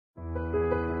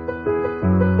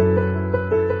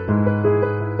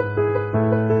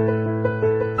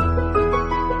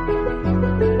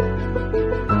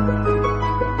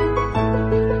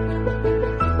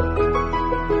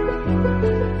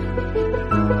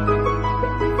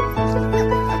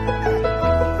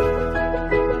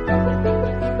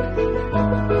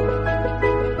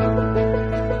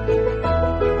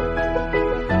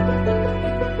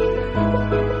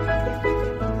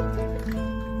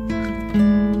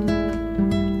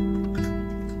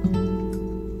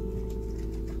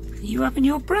you having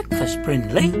your breakfast,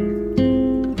 Brindley?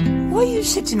 Why are you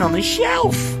sitting on the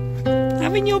shelf?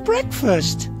 Having your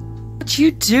breakfast? What you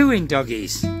doing,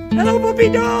 doggies? Hello, puppy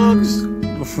dogs!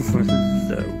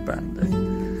 Hello, Bandit.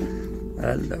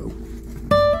 Hello.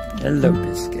 Hello,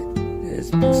 Biscuit.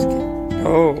 There's Biscuit.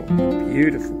 Oh,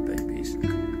 beautiful babies.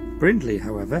 Brindley,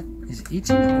 however, is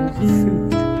eating all the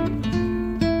food.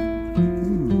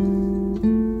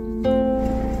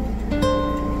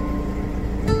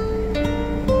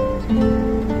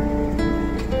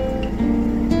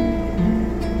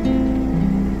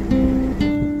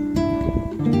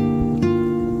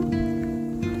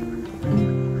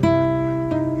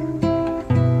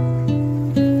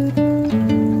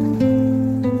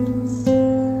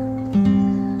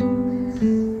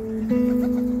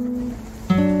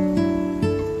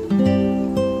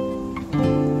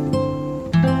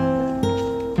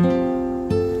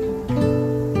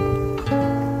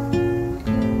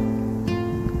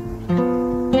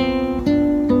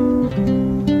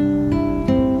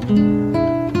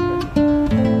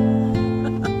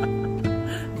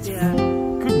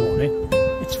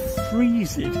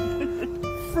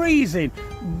 Freezing!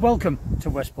 Welcome to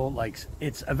Westport Lakes.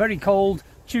 It's a very cold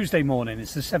Tuesday morning.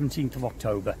 It's the 17th of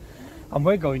October and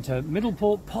we're going to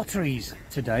Middleport Potteries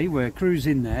today. We're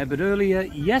cruising there, but earlier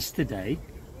yesterday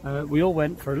we all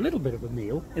went for a little bit of a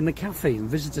meal in the cafe and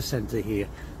visitor centre here,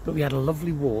 but we had a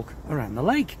lovely walk around the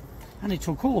lake and it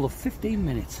took all of 15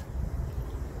 minutes.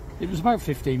 It was about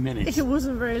 15 minutes. It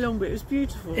wasn't very long, but it was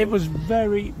beautiful. It was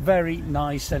very, very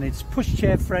nice, and it's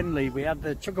pushchair friendly. We had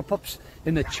the Chugapups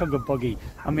in the Chugabuggy,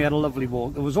 and we had a lovely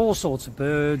walk. There was all sorts of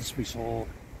birds. We saw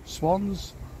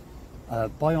swans,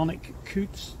 bionic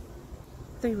coots.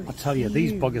 They were I tell you,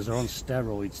 these buggers are on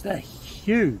steroids. They're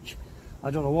huge.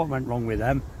 I don't know what went wrong with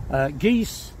them.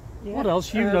 Geese. Yeah. What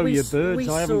else? You know your birds.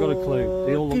 I haven't got a clue.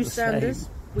 They all look the same.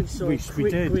 We saw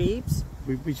grebes.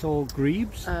 We saw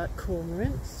grebes.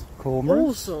 Cormorants.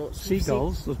 All sorts.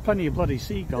 Seagulls. There's plenty of bloody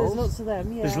seagulls. There's lots of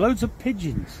them, yeah. There's loads of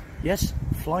pigeons. Yes,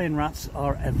 flying rats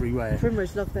are everywhere.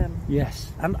 Primrose loved them.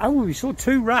 Yes. And oh, we saw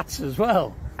 2 rats as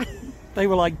well. They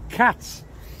were like cats.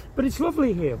 But it's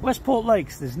lovely here. Westport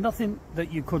Lakes, there's nothing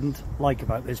that you couldn't like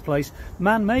about this place.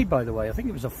 Man-made, by the way. I think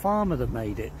it was a farmer that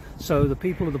made it. So the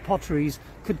people of the potteries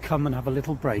could come and have a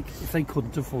little break if they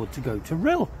couldn't afford to go to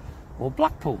Rhyl or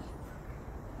Blackpool.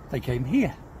 They came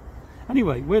here.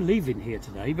 Anyway, we're leaving here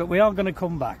today, but we are going to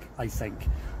come back, I think.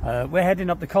 We're heading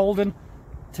up the Calden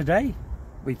today,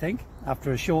 we think,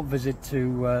 after a short visit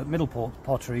to Middleport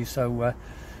Potteries, so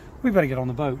we better get on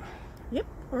the boat. Yep,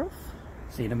 we're off.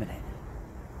 See you in a minute.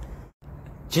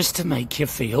 Just to make you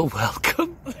feel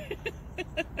welcome.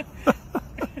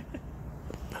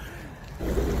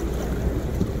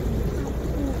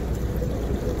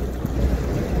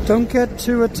 Don't get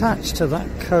too attached to that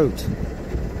coat.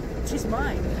 'Tis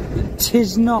mine.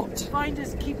 'Tis not.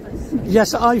 Finders keepers.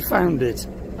 Yes, I found it.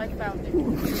 I found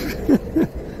it.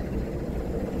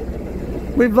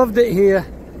 We've loved it here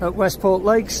at Westport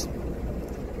Lakes.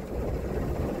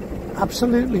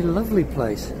 Absolutely lovely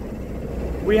place.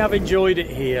 We have enjoyed it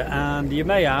here, and you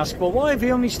may ask, well, why have you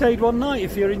only stayed one night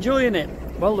if you're enjoying it?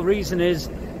 Well, the reason is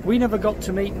we never got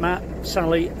to meet Matt,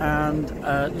 Sally and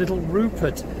little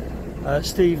Rupert,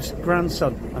 Steve's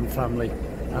grandson and family.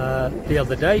 The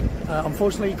other day.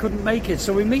 Unfortunately he couldn't make it,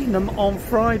 so we're meeting them on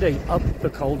Friday up the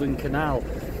Calden Canal,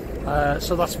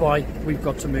 so that's why we've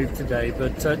got to move today.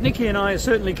 But Nicky and I are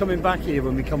certainly coming back here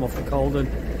when we come off the Calden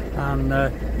and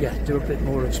yeah, do a bit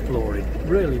more exploring.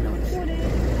 Really nice.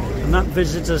 And that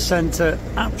visitor centre,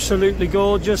 absolutely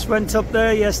gorgeous. Went up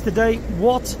there yesterday.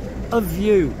 What a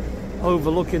view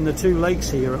overlooking the 2 lakes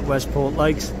here at Westport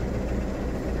Lakes.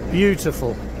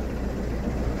 Beautiful.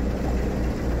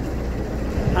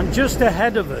 And just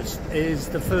ahead of us is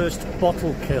the first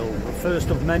bottle kiln, the first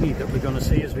of many that we're going to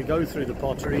see as we go through the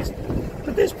potteries.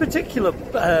 But this particular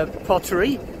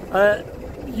pottery,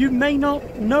 you may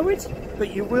not know it,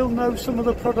 but you will know some of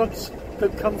the products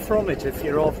that come from it. If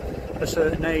you're of a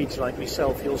certain age like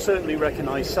myself, you'll certainly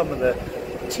recognise some of the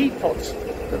teapots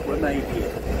that were made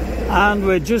here. And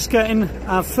we're just getting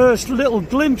our first little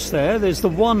glimpse there. There's the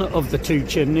one of the 2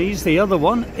 chimneys, the other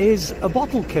one is a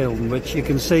bottle kiln, which you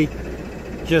can see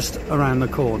just around the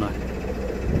corner.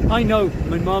 I know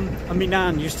my mum and my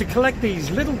nan used to collect these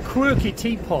little quirky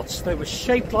teapots. They were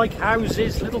shaped like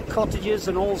houses, little cottages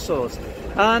and all sorts.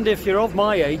 And if you're of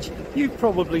my age, you've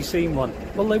probably seen one.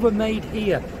 Well, they were made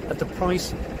here at the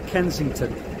Price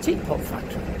Kensington Teapot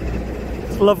Factory.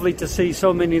 It's lovely to see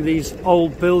so many of these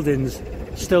old buildings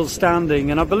still standing,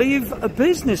 and I believe a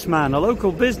businessman, a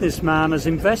local businessman, has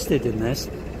invested in this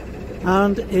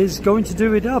and is going to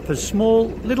do it up as small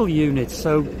little units,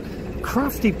 so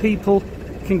crafty people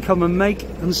can come and make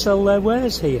and sell their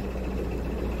wares here.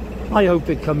 I hope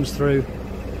it comes through.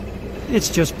 It's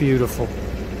just beautiful.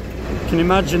 You can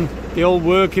imagine the old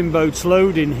working boats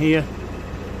loading here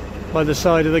by the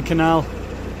side of the canal.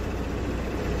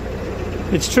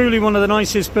 It's truly one of the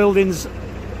nicest buildings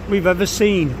we've ever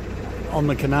seen on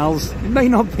the canals. It may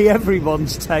not be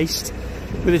everyone's taste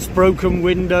with its broken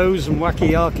windows and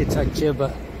wacky architecture,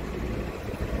 but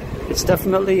it's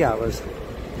definitely ours.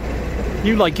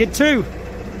 You like it too.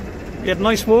 We had a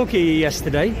nice walk here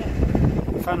yesterday.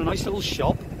 We found a nice little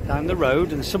shop down the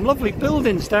road and some lovely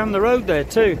buildings down the road there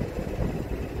too.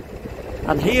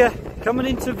 And here, coming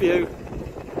into view,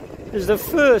 is the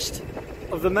first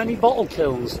of the many bottle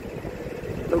kilns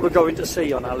that we're going to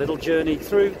see on our little journey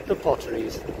through the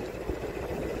potteries.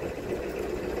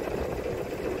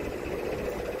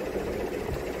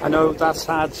 I know that's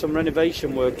had some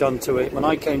renovation work done to it. When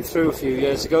I came through a few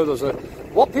years ago, there was a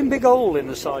whopping big hole in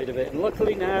the side of it, and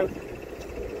luckily now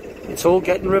it's all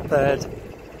getting repaired.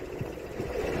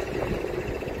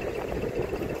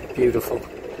 Beautiful.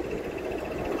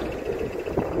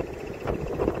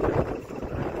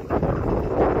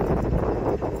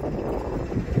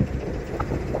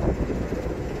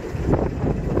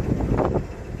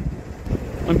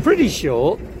 I'm pretty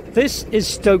sure this is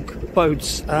Stoke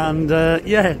Boats, and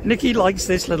yeah, Nicky likes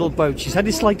this little boat. She said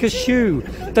it's like a shoe.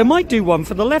 They might do one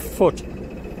for the left foot.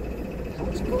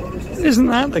 Isn't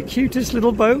that the cutest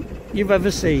little boat you've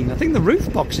ever seen? I think the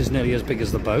roof box is nearly as big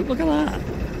as the boat. Look at that.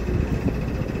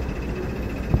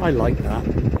 I like that.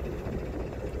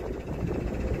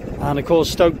 And of course,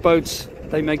 Stoke Boats,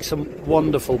 they make some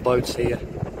wonderful boats here.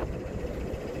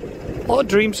 A lot of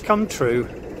dreams come true.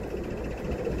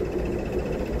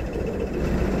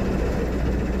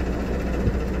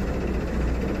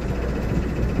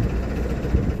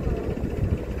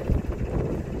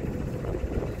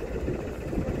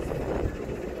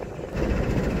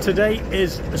 Today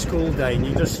is a school day, and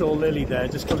you just saw Lily there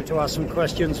just coming to ask some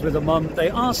questions with her mum. They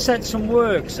are set some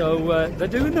work, so they're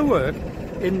doing the work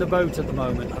in the boat at the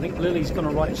moment. I think Lily's going to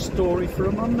write a story for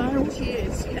her mum now. She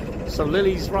is, yeah. So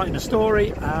Lily's writing a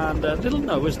story, and little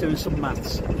Noah's doing some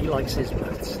maths. He likes his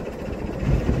maths.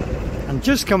 And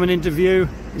just coming into view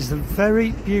is the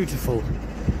very beautiful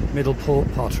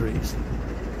Middleport Potteries.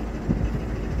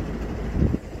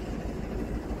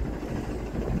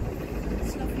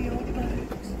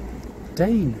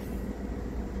 Dane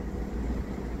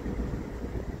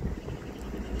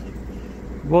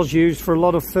was used for a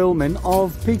lot of filming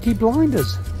of Peaky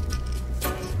Blinders.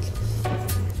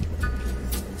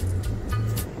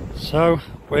 So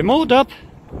we're moored up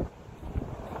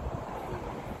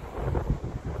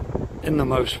in the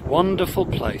most wonderful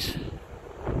place.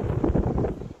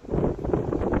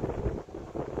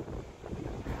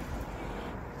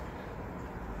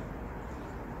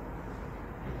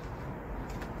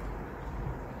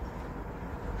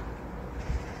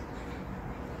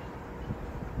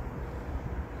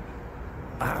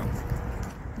 Wow,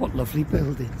 what lovely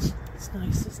buildings. It's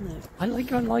nice, isn't it? I like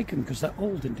them because they're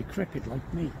old and decrepit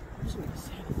like me.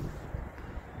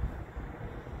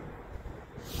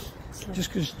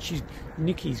 Just because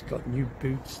Nicky's got new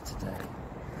boots today.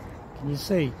 Can you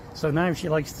see? So now she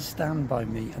likes to stand by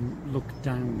me and look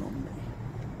down on me.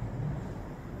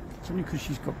 It's only because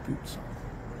she's got boots on.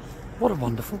 What a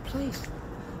wonderful place.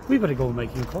 We better go and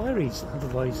make inquiries,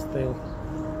 otherwise they'll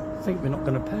think we're not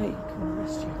going to pay. Come on,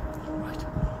 rest you. Right,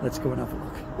 let's go and have a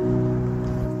look.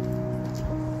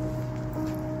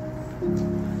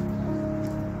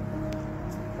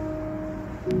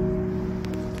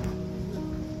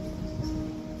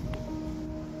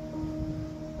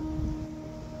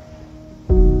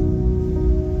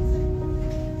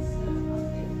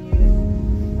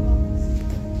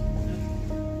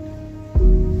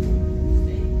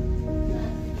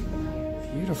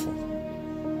 Beautiful.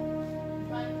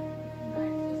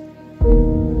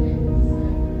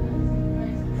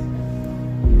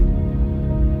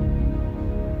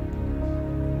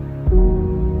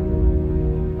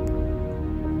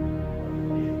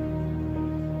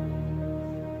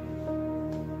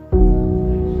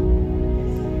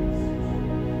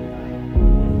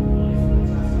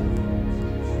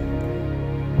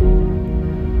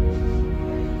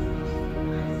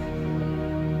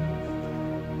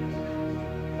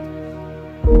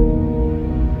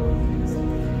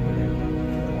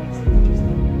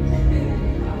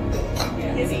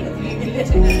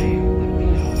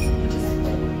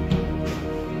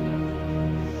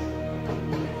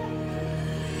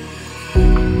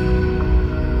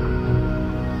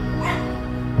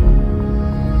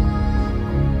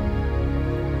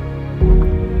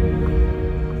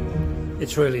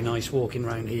 It's really nice walking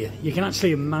around here. You can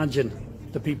actually imagine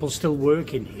the people still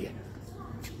working here.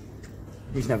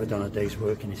 He's never done a day's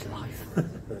work in his life.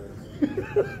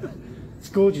 It's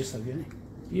gorgeous though, isn't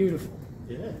it? Beautiful.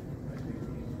 Yeah.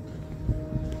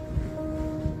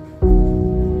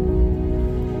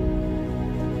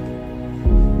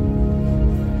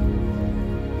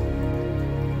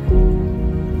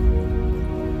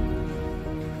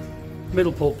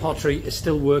 Middleport Pottery is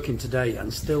still working today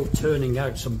and still turning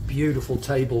out some beautiful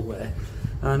tableware,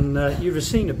 and you've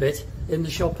seen a bit in the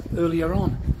shop earlier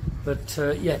on, but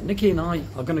yeah, Nicky and I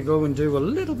are going to go and do a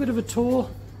little bit of a tour,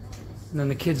 and then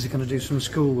the kids are going to do some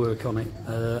schoolwork on it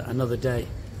another day.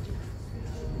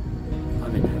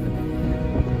 I'm in heaven.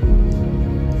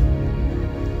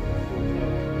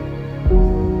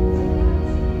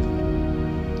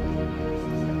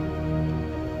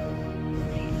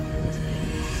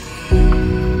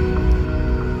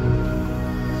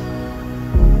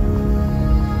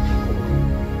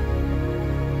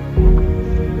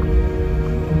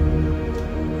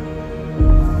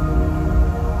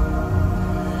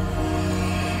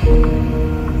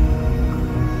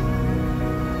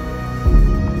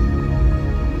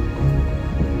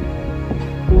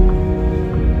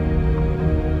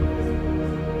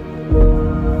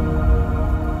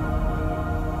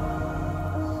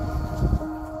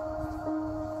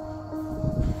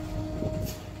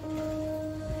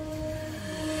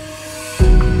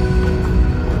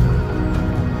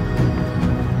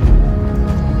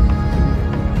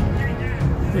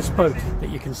 This boat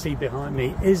that you can see behind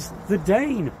me is the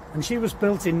Dane, and she was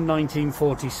built in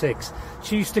 1946.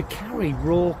 She used to carry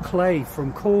raw clay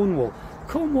from Cornwall.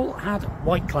 Cornwall had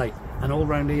white clay, and all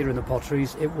round here in the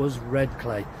potteries it was red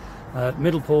clay.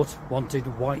 Middleport wanted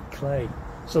white clay,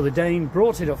 so the Dane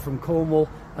brought it up from Cornwall,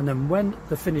 and then when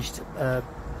the finished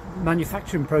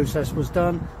manufacturing process was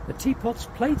done, the teapots,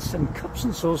 plates and cups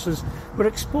and saucers were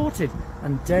exported,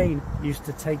 and Dane used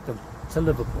to take them to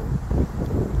Liverpool.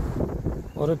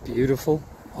 What a beautiful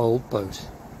old boat.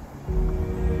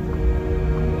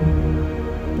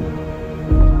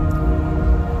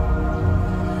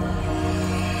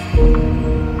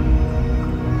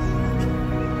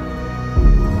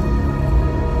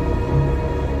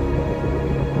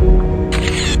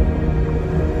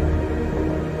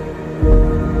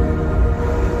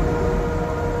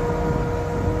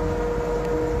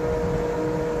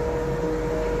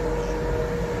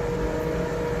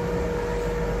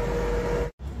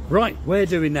 Right, we're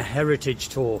doing the heritage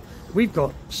tour. We've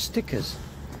got stickers.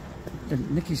 And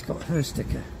Nicky's got her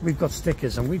sticker. We've got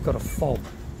stickers, and we've got a fob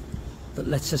that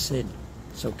lets us in.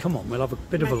 So come on, we'll have a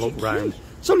bit of a look round.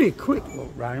 It's only a quick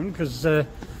look round because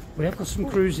we have got some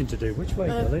cruising to do. Which way,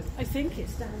 Billy? I think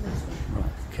it's down this way.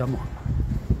 Right, come on.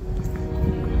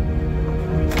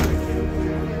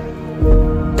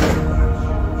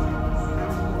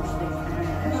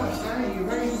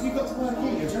 You got to work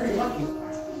here. You're very lucky.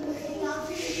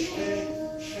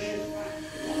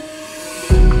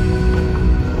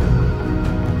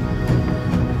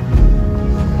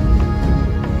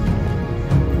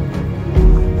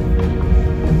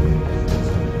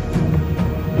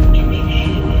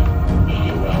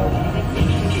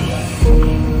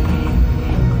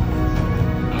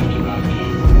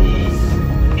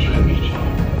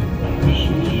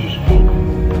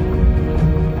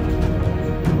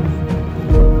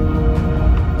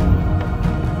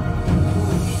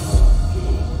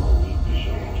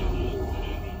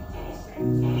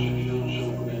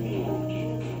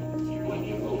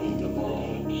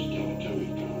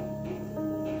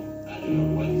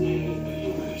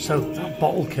 So that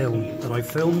bottle kiln that I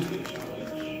filmed,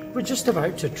 we're just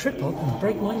about to trip up and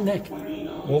break my neck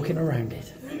walking around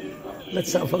it.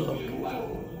 Let's have a look.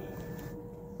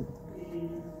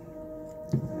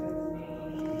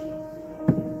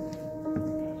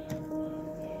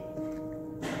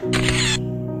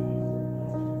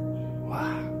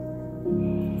 Wow.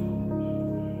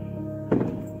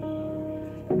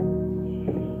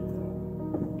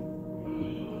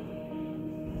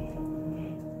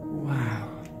 Wow.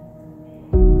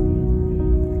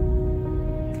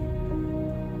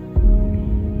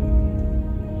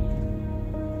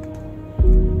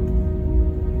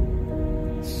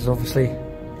 This is obviously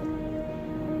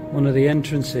one of the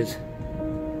entrances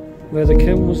where the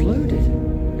kiln was loaded.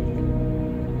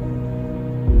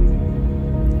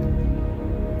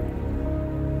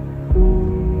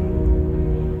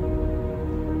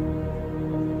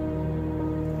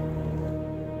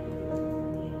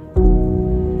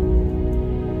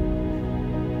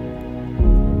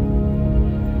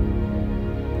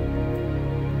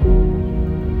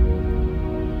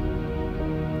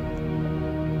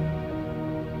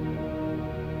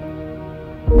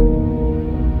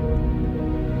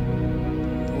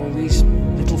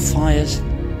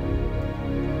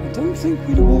 think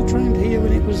we'd have walked around here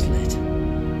when it was lit.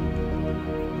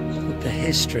 Look at the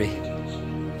history.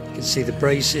 You can see the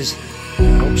braces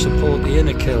help support the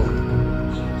inner kiln.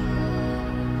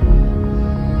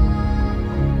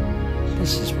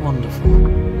 This is wonderful.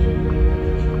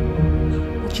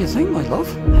 What do you think, my love?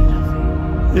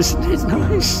 Isn't it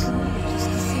nice?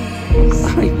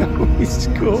 I know, it's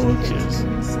gorgeous.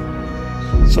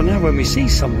 So now when we see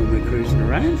someone we're cruising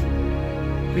around,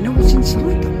 we know what's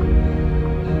inside them.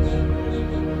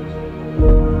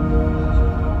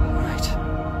 Right,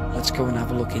 let's go and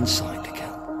have a look inside the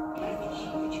kiln.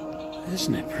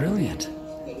 Isn't it brilliant?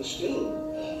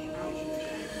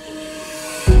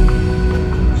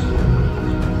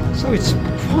 So it's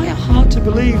quite hard to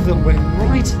believe that we're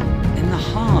right in the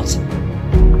heart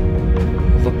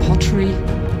of a pottery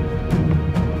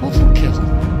bottle kiln.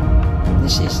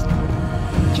 This is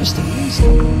just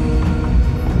amazing.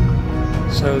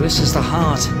 So this is the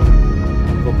heart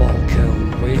of a bottle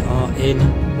kiln. We are in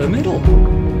the middle.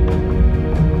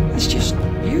 It's just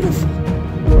beautiful.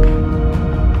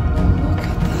 Look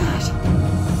at that.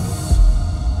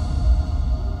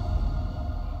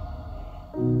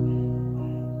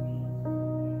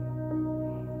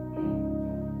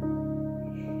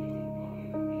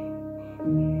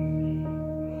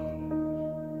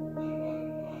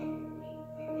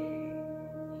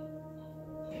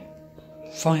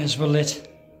 Fires were lit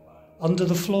under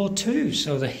the floor too,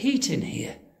 so the heat in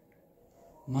here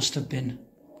must have been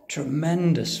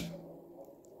tremendous.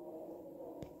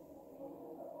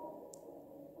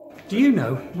 Do you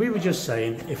know, we were just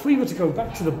saying, if we were to go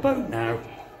back to the boat now,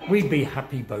 we'd be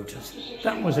happy boaters.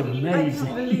 That was amazing. I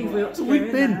can't believe we ought to go We've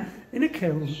in been there. in a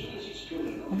kiln.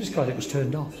 I'm just glad it was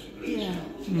turned off. Yeah.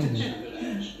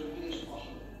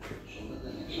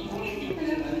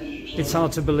 It's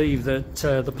hard to believe that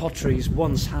the Potteries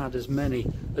once had as many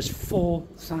as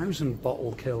 4,000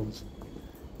 bottle kilns.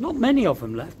 Not many of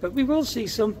them left, but we will see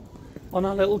some on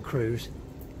our little cruise.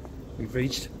 We've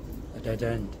reached a dead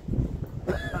end.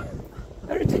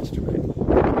 Heritage Trail.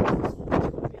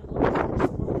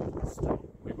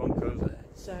 We won't go there.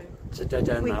 So It's a dead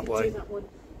end we that could way. do that one.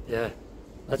 Yeah,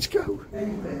 let's go. On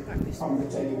the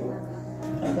table.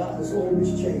 And that has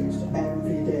always changed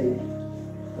every day.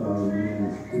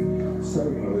 So I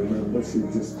remember she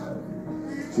just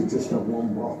had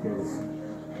one block of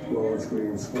large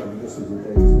green square. This was the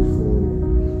days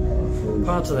before.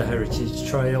 Part of the Heritage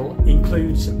Trail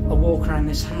includes a walk around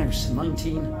this house,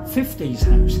 1950s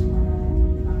house.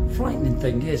 Frightening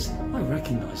thing is, I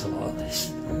recognise a lot of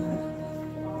this.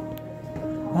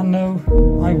 And no,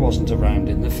 I wasn't around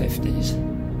in the 50s.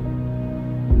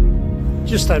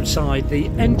 Just outside the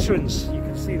entrance, you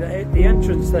can see the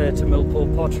entrance there to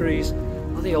Middleport Potteries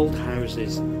are the old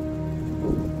houses.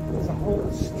 There's a whole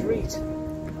street.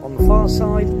 On the far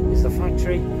side is the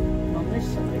factory, and on this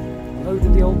side, a load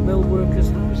of the old mill workers'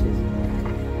 houses.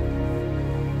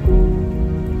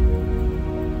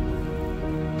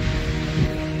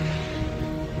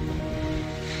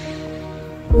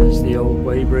 There's the old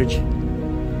weighbridge.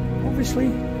 Obviously,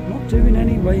 not doing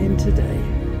any weighing today.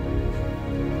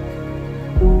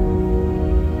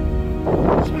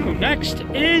 So next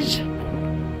is,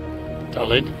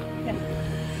 darling. Yeah.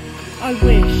 I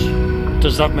wish.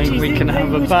 Does that mean we can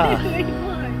have a bath?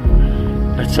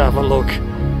 Let's have a look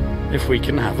if we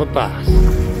can have a bath.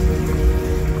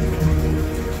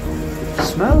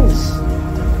 Smells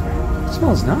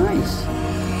nice.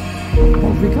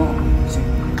 What have we got?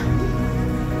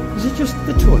 Is it just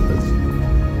the toilet?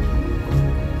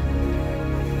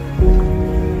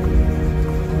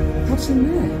 What's in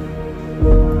there?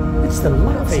 It's the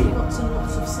lavvy. Lots and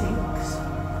lots of sinks.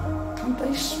 Aren't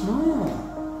they smart?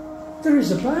 There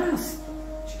is a bath.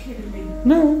 You're kidding me.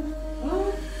 No.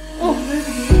 Oh.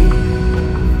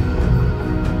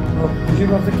 Oh, did you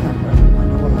have the camera? I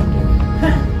know what I'm doing.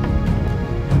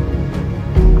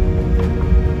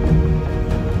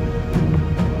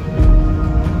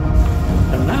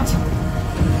 And that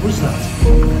was that.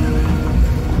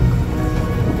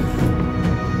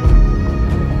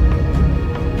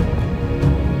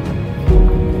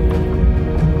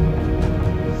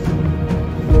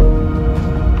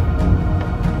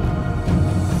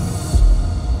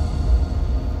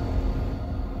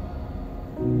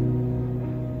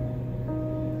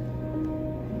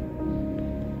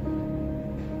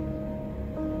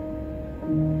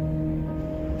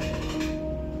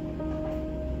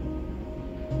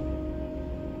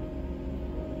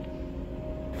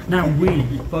 Now we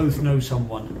both know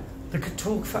someone that could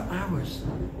talk for hours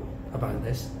about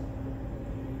this.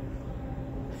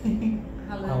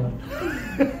 Alan.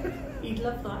 He'd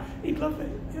love that. He'd love it,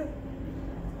 yeah.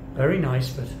 Very nice,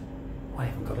 but I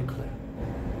haven't got a clue.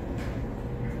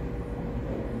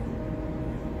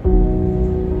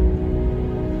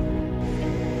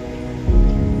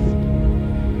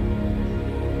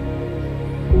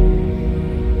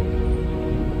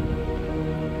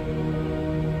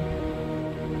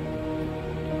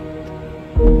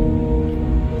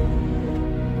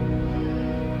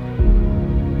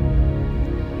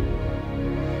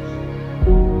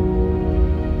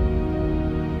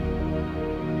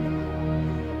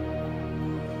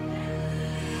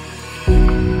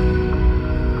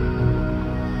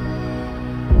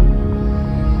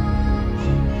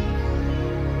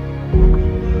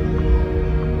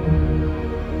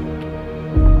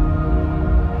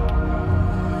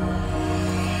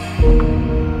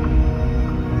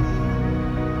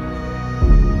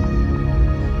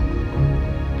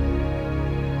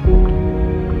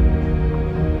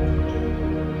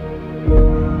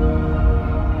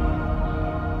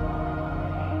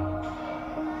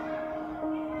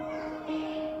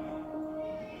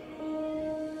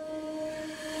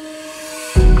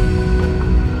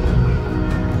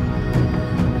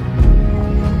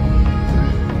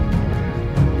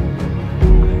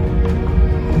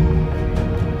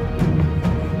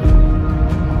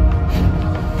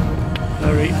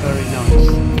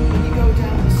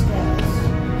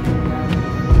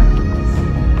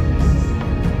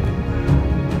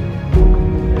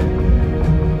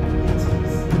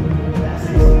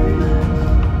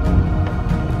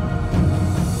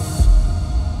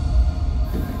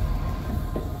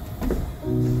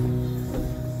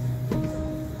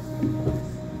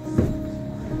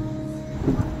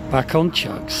 back on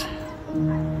Chugs.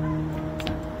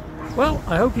 Well,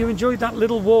 I hope you enjoyed that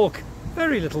little walk,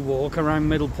 very little walk around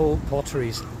Middleport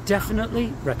Potteries.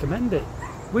 Definitely recommend it.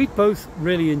 We both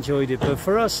really enjoyed it, but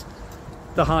for us,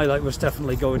 the highlight was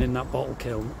definitely going in that bottle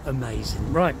kiln.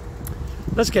 Amazing. Right,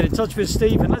 let's get in touch with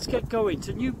Steve and let's get going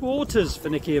to new waters for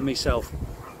Nicky and myself.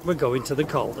 We're going to the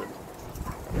Cauldron.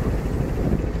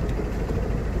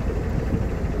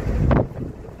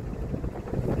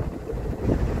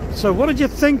 So what did you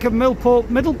think of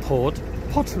Middleport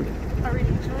Pottery? I really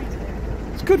enjoyed it.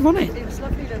 It's good, wasn't it? It was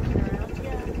lovely looking around,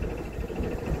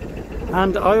 yeah.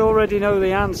 And I already know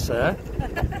the answer.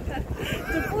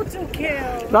 The bottle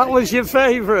kill. That was your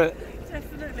favourite.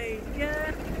 Definitely,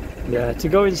 yeah. Yeah, to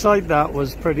go inside that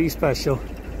was pretty special.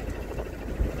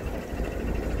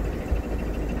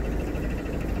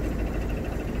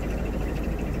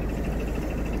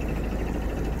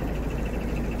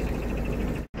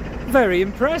 Very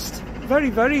impressed,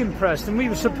 very impressed, and we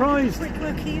were surprised.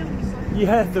 Brickwork heels.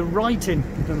 Yeah, the writing,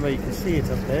 you can see it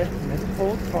up there,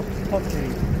 Middleport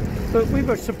Potteries. But we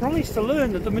were surprised to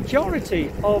learn that the majority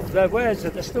of their wares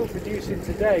that they're still producing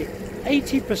today,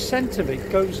 80% of it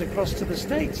goes across to the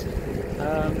States.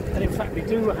 And in fact, we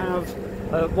do have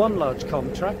one large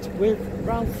contract with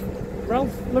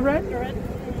Ralph Lauren,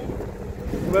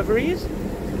 whoever he is.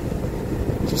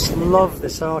 Just love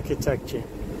this architecture.